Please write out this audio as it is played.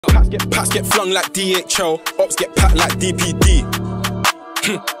Pass get flung like DHL, ops get packed like DPD.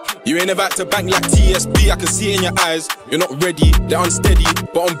 You ain't about to bang like TSB, I can see in your eyes. You're not ready, they're unsteady,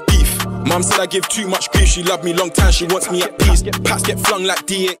 but on beef. Mum said I give too much grief, she loved me long time, she wants me at peace. Pass get flung like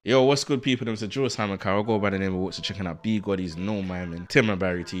DHL. Yo, what's good people, I'm Jules Hammercar. I'll go by the name of what's checking out GODY's No Miming, Tim and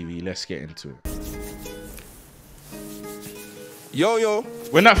Barry TV, let's get into it. Yo.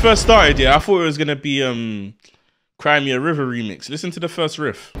 When that first started, yeah, I thought it was gonna be Cry Me a River remix. Listen to the first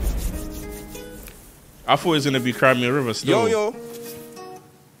riff. I thought it was gonna be Cry Me a River still. Yo.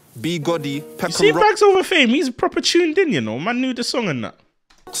 GODY. You see Bags Over Fame, he's proper tuned in, you know. Man knew the song and that.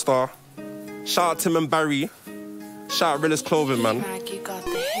 Star. Shout out Tim and Barry. Shout out Rilla's Clothing, man. You got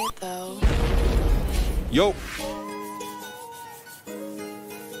the hit, though. Yo.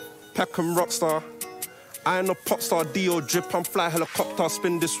 Peckham Rockstar. I ain't no pop star, Dio drip, I'm fly helicopter,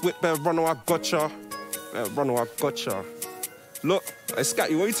 spin this whip, bear runner, I gotcha. Runner, I gotcha. Look, hey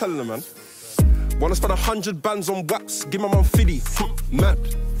Scatty, what are you telling them, man? Wanna spend 100 bands on wax, give my mum 50, mad.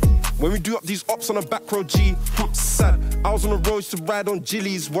 When we do up these ops on a back road G, sad. I was on the roads to ride on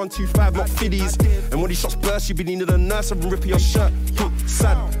Jillies, 125, not fiddies. And when these shots burst, you be needing a nurse and rip your shirt,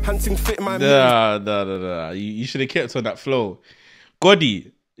 sad. Hunting fit in my You should have kept on that flow.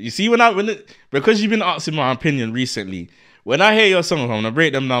 GODY. You see, because you've been asking my opinion recently, when I hear your song, I'm gonna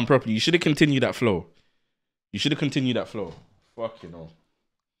break them down properly. You should have continued that flow. Fuck, you know.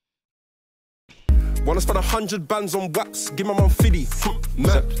 Wanna spend 100 bands on wax, give my mum 50,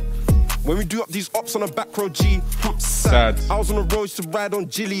 mad. When we do up these ops on a back road G, sad. I was on the roads to ride on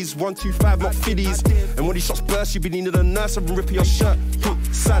Jillies, 125, not fiddies. And when these shots burst, you be needing a nurse and rip your shirt,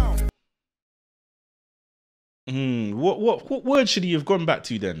 sad. What word should he have gone back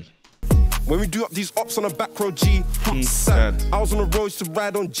to then? When we do up these ops on a back road G, sad. I was on the roads to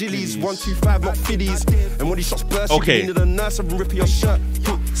ride on Jillies, 125, not fiddies. And when these shots burst, you be needing a nurse and rip your shirt.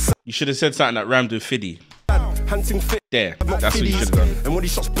 You should have said something that rhymed with fiddy. Hunting fit there, that's what you should have done. And when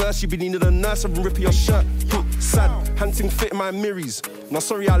these shots burst, you be needing a nurse and rip your shirt. Sad, hunting fit in my mirrors. Now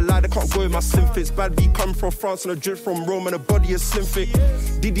sorry I lied, I can't go in my slim fits. Bad B come from France and a drip from Rome and a body is slim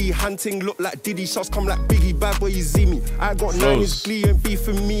fit. Diddy hunting look like Diddy, shots come like Biggie. Bad boy you see me, I got 90s glee and beef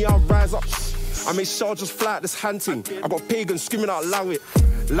for me, I'll rise up. I made sure just fly at this hunting. I got pagans screaming out, allow it,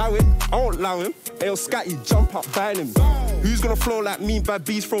 I won't allow him. Ayo Scatty, jump up, bang him. Who's gonna flow like me? Bad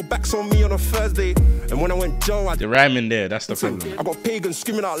bees throw backs on me on a Thursday. And when I went Joe, the rhyming there, that's the problem. I got pagans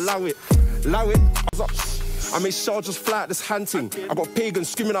screaming out, allow it, I was up. I made sure just fly at this hunting. I got pagans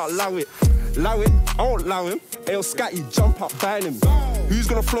screaming out, allow it, I won't allow him. Ayo Scatty, jump up, bang him. Who's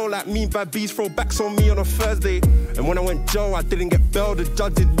gonna flow like me? Bad bees throw backs on me on a Thursday. And when I went Joe, I didn't get bailed. The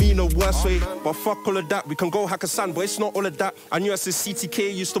judge did me in the worst way. But fuck all of that, we can go hack a sand, but it's not all of that. I knew I said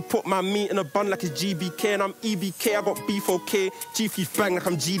CTK, used to put my meat in a bun like it's GBK. And I'm EBK, I got B4K. Chiefy bang like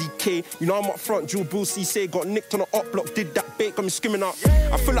I'm GDK. You know I'm up front, Jewel Bull CC. Got nicked on the up block, did that bait, got me screaming out.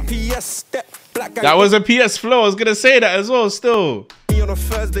 I feel like PS step. Black guy. That was a PS flow, I was gonna say that as well still. On a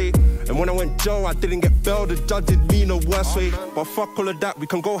Thursday, and when I went Joe, I didn't get bailed. The judge did me in the worst way. But fuck all of that, we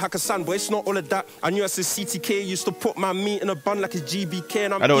can go hack a sand, but it's not all of that. I knew I said CTK, used to put my meat in a bun like it's GBK.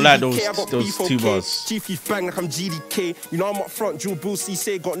 And I don't like those two bars. Chiefy bang like I'm GDK. You know I'm up front, Jewel Bull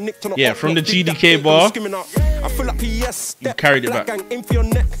CC. Got nicked on the from the GDK bar. I feel like PS. You carried it back. Gang, aim for your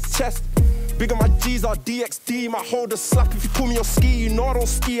neck, chest. Bigger my G's are DXD, my holder slap if you call me your ski. You know I don't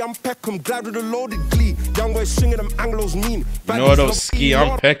ski, I'm Peckham, glad with a loaded glee. Young boys swinging them Anglos mean. You know I don't ski,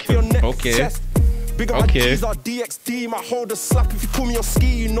 I'm Peckham. Okay. Bigger my G's are DXD, my holder slap if you call me your ski.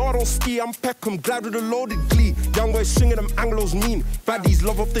 You know I don't ski, I'm Peckham, glad with a loaded glee. Young boys swinging them Anglos mean. Baddies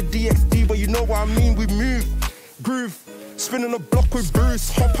love off the DXD, but you know what I mean, we move, groove. Spinning the block with Bruce,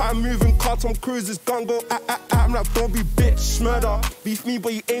 hop out moving car, Tom Cruise's gun go I'm like don't be bitch, murder. Beef me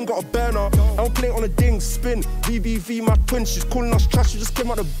but you ain't got a burner. I don't play on a ding, spin. VBV my twin, she's calling us trash, she just came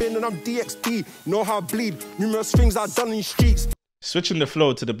out the bin and I'm DXD. You know how I bleed, numerous things I've done in the streets. Switching the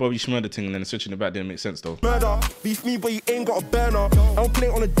flow to the Bobby Schmurder thing and then switching it back didn't make sense though. Murder, beef me but you ain't got a burner. I don't play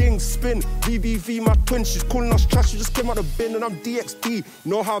on a ding, spin. VBV my twin, she's calling us trash, she just came out the bin and I'm DXD. You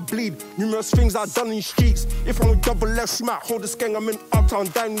know how I bleed, numerous things I've done in the streets. If I'm with double F, she might hold the skeng. I'm in uptown,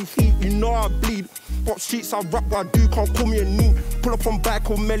 down with heat, you know how I bleed. Pop streets, I rap what I do, can't call me a neat. Pull up on bike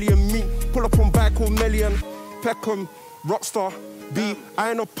or Mellion meat. Pull up on bike or Mellion. Peckham, Rockstar. B, I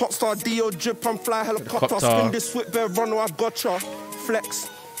ain't no pop star, Dio drip, I'm fly helicopter. Spin this whip, bear runner, I gotcha. Flex,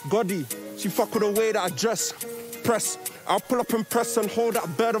 GODY, she fuck with the way that I dress. Press, I'll pull up and press and hold that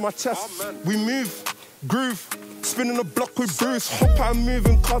bird on my chest. We move, Groove. Spinning the block with Bruce. Hop out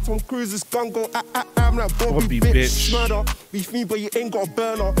moving cars on cruises. Gun go, I'm like Bobby bitch. Murder. Beef me, but you ain't got a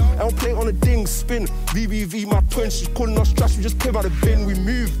burner. L play on a ding, spin. VVV, my twin. She's calling us trash. We just came out the bin. We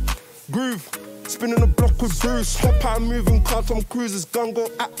move. Groove. Spinning the block with Bruce. Hop out moving cars on cruises. Gun go,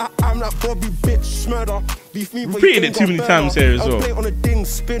 I'm like Bobby bitch. Murder. Beef me, but you ain't got a burner. Repeated it too many times here as well. L play on a ding,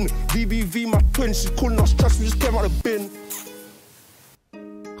 spin. VVV, my twin. She's calling us trash. We just came out the bin.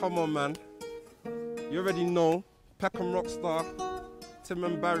 Come on, man. You already know. Peckham Rockstar, Tim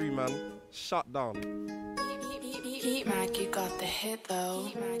and Barry, man, shut down. Heat Mac, you got the hit though.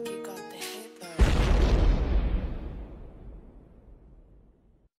 Heat Mac, you got the hit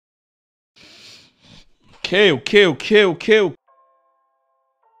though. Okay.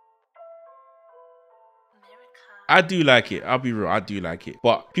 I do like it. I'll be real. I do like it.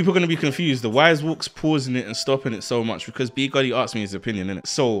 But people are going to be confused. The Wise Walk's pausing it and stopping it so much because B Gotti asked me his opinion, innit?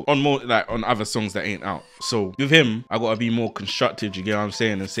 So on more like on other songs that ain't out. So with him, I got to be more constructive. Do you get what I'm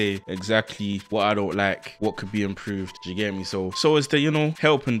saying? And say exactly what I don't like, what could be improved. Do you get me? So as to, you know,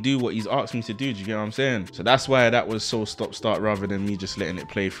 help and do what he's asked me to do. Do you get what I'm saying? So that's why that was so stop-start rather than me just letting it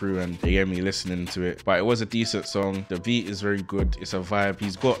play through and, you get me, listening to it. But it was a decent song. The beat is very good. It's a vibe.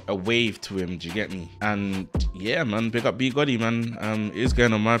 He's got a wave to him. Do you get me? And yeah, man, big up B Gotti, man. It is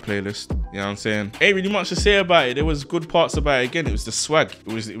going on my playlist. You know what I'm saying? Ain't really much to say about it. There was good parts about it. Again, it was the swag.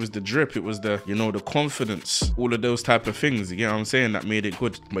 It was the drip. It was the, you know, the confidence. All of those type of things. You get what I'm saying? That made it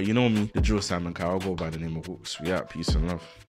good. But you know me, the drill Simon Cow. I'll go by the name of Hooks. We out. Peace and love.